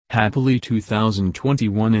Happily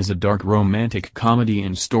 2021 is a dark romantic comedy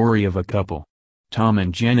and story of a couple. Tom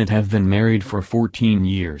and Janet have been married for 14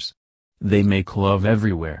 years. They make love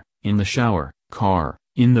everywhere, in the shower, car,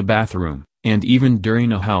 in the bathroom, and even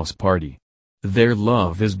during a house party. Their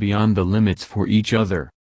love is beyond the limits for each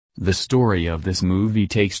other. The story of this movie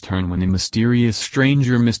takes turn when a mysterious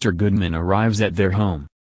stranger Mr. Goodman arrives at their home.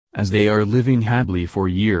 As they are living happily for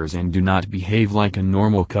years and do not behave like a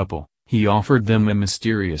normal couple, he offered them a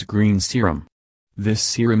mysterious green serum. This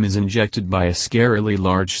serum is injected by a scarily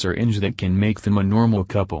large syringe that can make them a normal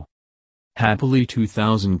couple. Happily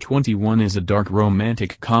 2021 is a dark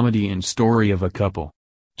romantic comedy and story of a couple.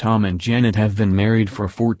 Tom and Janet have been married for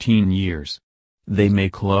 14 years. They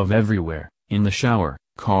make love everywhere, in the shower,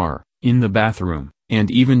 car, in the bathroom,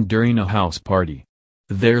 and even during a house party.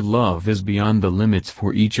 Their love is beyond the limits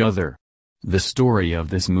for each other. The story of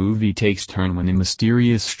this movie takes turn when a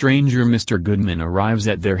mysterious stranger Mr. Goodman arrives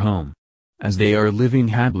at their home. As they are living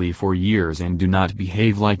happily for years and do not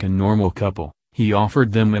behave like a normal couple, he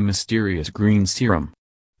offered them a mysterious green serum.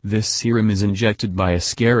 This serum is injected by a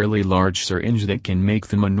scarily large syringe that can make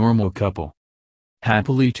them a normal couple.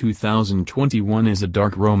 Happily 2021 is a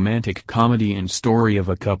dark romantic comedy and story of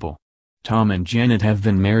a couple. Tom and Janet have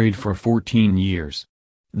been married for 14 years.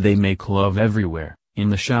 They make love everywhere, in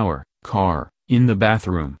the shower, car, in the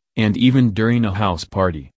bathroom, and even during a house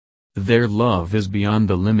party. Their love is beyond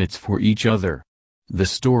the limits for each other. The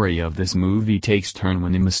story of this movie takes turn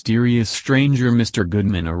when a mysterious stranger Mr.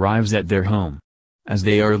 Goodman arrives at their home. As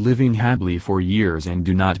they are living happily for years and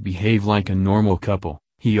do not behave like a normal couple,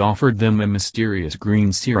 he offered them a mysterious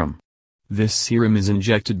green serum. This serum is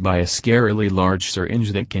injected by a scarily large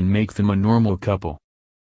syringe that can make them a normal couple.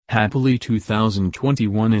 Happily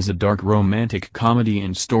 2021 is a dark romantic comedy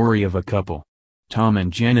and story of a couple. Tom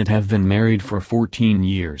and Janet have been married for 14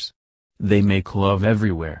 years. They make love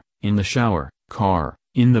everywhere, in the shower, car,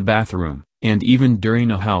 in the bathroom, and even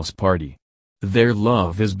during a house party. Their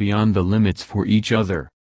love is beyond the limits for each other.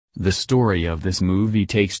 The story of this movie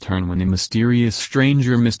takes turn when a mysterious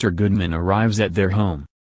stranger Mr. Goodman arrives at their home.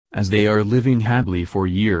 As they are living happily for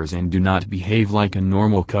years and do not behave like a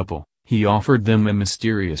normal couple, he offered them a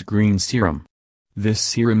mysterious green serum. This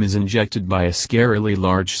serum is injected by a scarily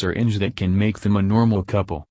large syringe that can make them a normal couple.